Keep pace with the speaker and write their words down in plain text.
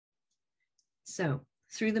So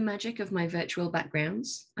through the magic of my virtual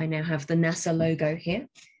backgrounds, I now have the NASA logo here.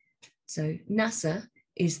 So NASA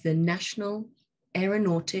is the National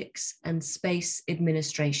Aeronautics and Space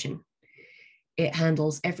Administration. It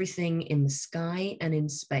handles everything in the sky and in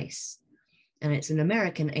space. And it's an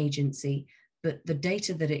American agency, but the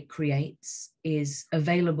data that it creates is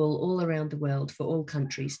available all around the world for all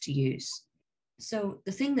countries to use. So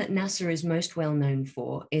the thing that NASA is most well known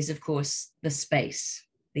for is, of course, the space,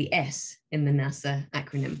 the S in the NASA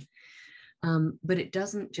acronym. But it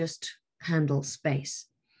doesn't just handle space.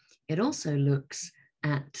 It also looks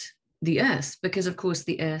at the Earth, because of course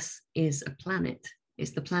the Earth is a planet.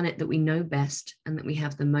 It's the planet that we know best and that we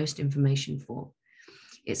have the most information for.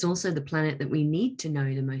 It's also the planet that we need to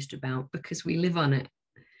know the most about because we live on it.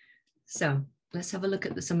 So let's have a look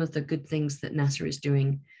at some of the good things that NASA is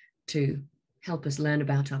doing to help us learn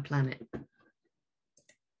about our planet.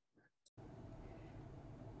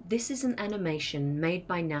 This is an animation made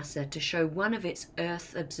by NASA to show one of its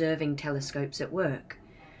Earth observing telescopes at work.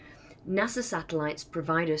 NASA satellites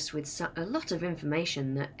provide us with a lot of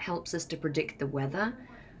information that helps us to predict the weather,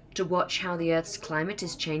 to watch how the Earth's climate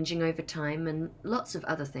is changing over time, and lots of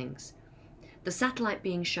other things. The satellite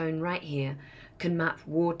being shown right here can map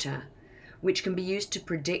water, which can be used to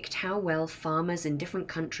predict how well farmers in different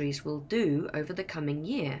countries will do over the coming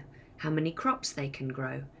year, how many crops they can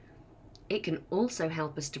grow. It can also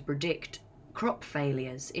help us to predict crop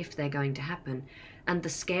failures, if they're going to happen, and the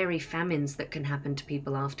scary famines that can happen to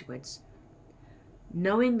people afterwards.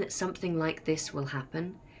 Knowing that something like this will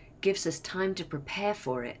happen gives us time to prepare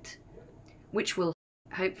for it, which will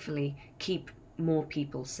hopefully keep more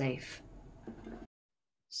people safe.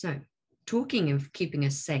 So, talking of keeping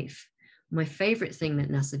us safe, my favorite thing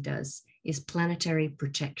that NASA does is planetary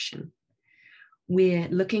protection. We're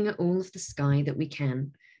looking at all of the sky that we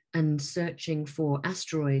can and searching for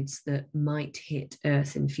asteroids that might hit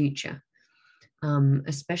Earth in future,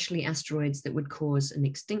 especially asteroids that would cause an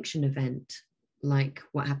extinction event, like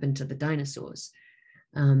what happened to the dinosaurs.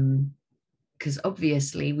 Because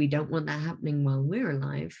obviously we don't want that happening while we're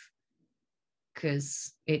alive,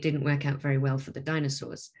 because it didn't work out very well for the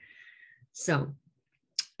dinosaurs. So,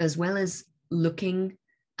 as well as looking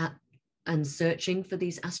at and searching for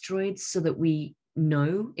these asteroids so that we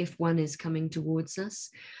know if one is coming towards us,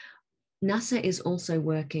 NASA is also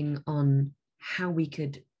working on how we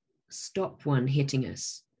could stop one hitting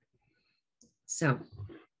us. So,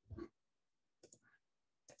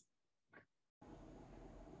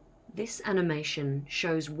 this animation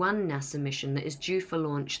shows one NASA mission that is due for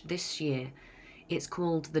launch this year. It's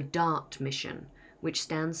called the DART mission, which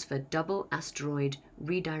stands for Double Asteroid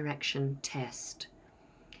Redirection Test.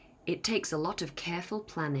 It takes a lot of careful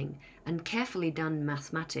planning and carefully done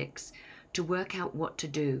mathematics to work out what to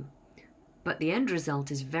do. But the end result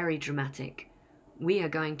is very dramatic. We are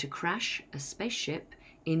going to crash a spaceship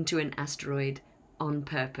into an asteroid on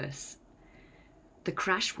purpose. The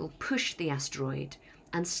crash will push the asteroid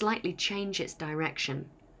and slightly change its direction.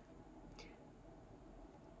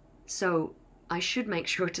 So I should make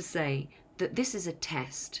sure to say that this is a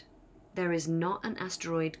test. There is not an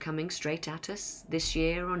asteroid coming straight at us this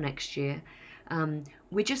year or next year.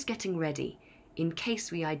 We're just getting ready in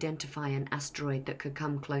case we identify an asteroid that could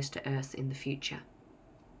come close to Earth in the future.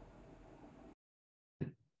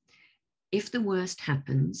 If the worst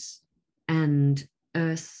happens and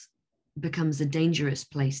Earth becomes a dangerous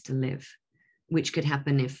place to live, which could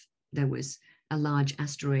happen if there was a large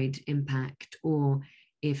asteroid impact, or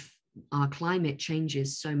if our climate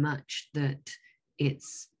changes so much that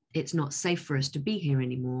it's not safe for us to be here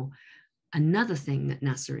anymore, another thing that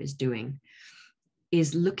NASA is doing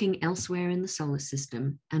is looking elsewhere in the solar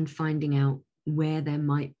system and finding out where there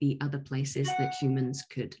might be other places that humans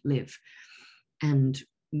could live. And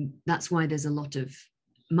that's why there's a lot of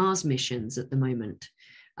Mars missions at the moment.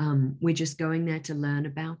 We're just going there to learn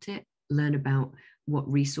about it, learn about what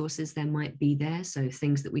resources there might be there. So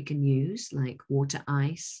things that we can use like water,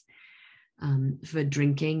 ice, for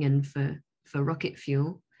drinking and for rocket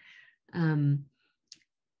fuel. And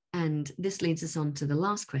this leads us on to the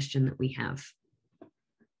last question that we have.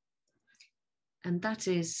 And that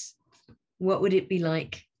is, what would it be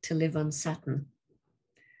like to live on Saturn?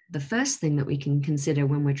 The first thing that we can consider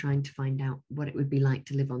when we're trying to find out what it would be like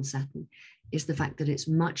to live on Saturn is the fact that it's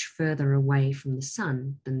much further away from the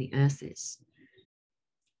sun than the Earth is.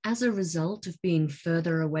 As a result of being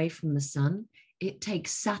further away from the sun, it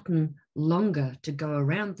takes Saturn longer to go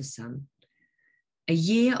around the sun. A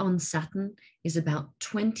year on Saturn is about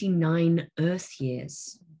 29 Earth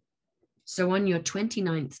years. So on your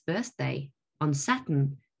 29th birthday on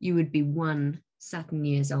Saturn, you would be 1 Saturn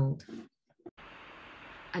years old.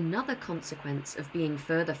 Another consequence of being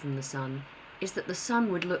further from the Sun is that the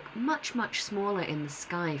Sun would look much, much smaller in the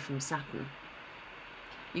sky from Saturn.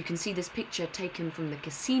 You can see this picture taken from the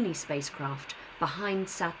Cassini spacecraft behind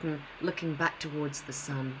Saturn, looking back towards the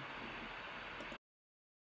Sun.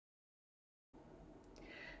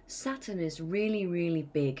 Saturn is really, really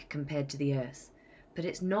big compared to the Earth, but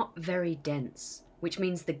it's not very dense, which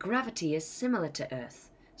means the gravity is similar to Earth,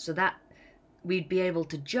 so that we'd be able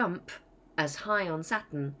to jump as high on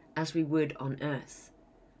Saturn as we would on Earth.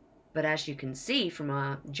 But as you can see from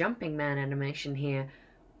our jumping man animation here,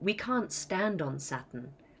 we can't stand on Saturn.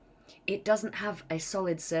 It doesn't have a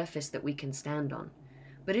solid surface that we can stand on,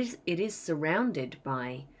 but it is surrounded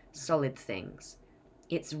by solid things.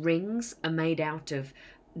 Its rings are made out of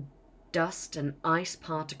dust and ice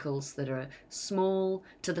particles that are small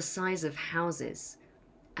to the size of houses,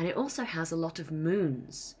 and it also has a lot of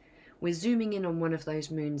moons. We're zooming in on one of those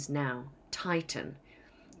moons now, Titan.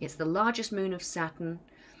 It's the largest moon of Saturn,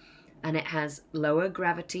 and it has lower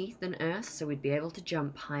gravity than Earth, so we'd be able to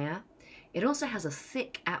jump higher. It also has a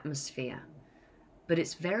thick atmosphere, but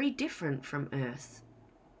it's very different from Earth.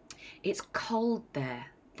 It's cold there.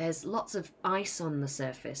 There's lots of ice on the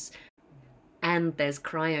surface, and there's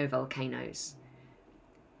cryovolcanoes.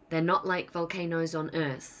 They're not like volcanoes on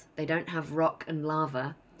Earth. They don't have rock and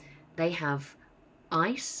lava. They have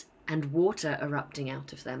ice and water erupting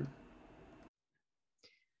out of them.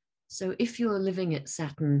 So if you're living at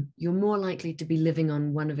Saturn, you're more likely to be living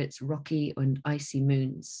on one of its rocky and icy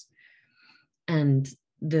moons. And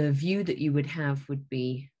the view that you would have would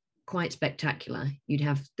be quite spectacular. You'd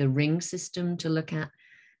have the ring system to look at,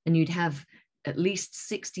 and you'd have at least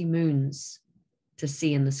 60 moons to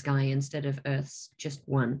see in the sky instead of Earth's just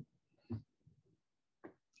one.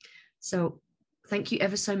 So thank you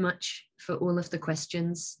ever so much for all of the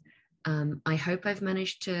questions. I hope I've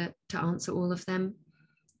managed to answer all of them.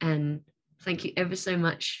 And thank you ever so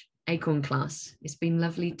much, Acorn Class. It's been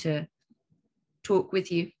lovely to talk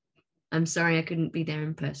with you. I'm sorry I couldn't be there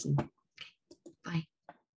in person. Okay, bye.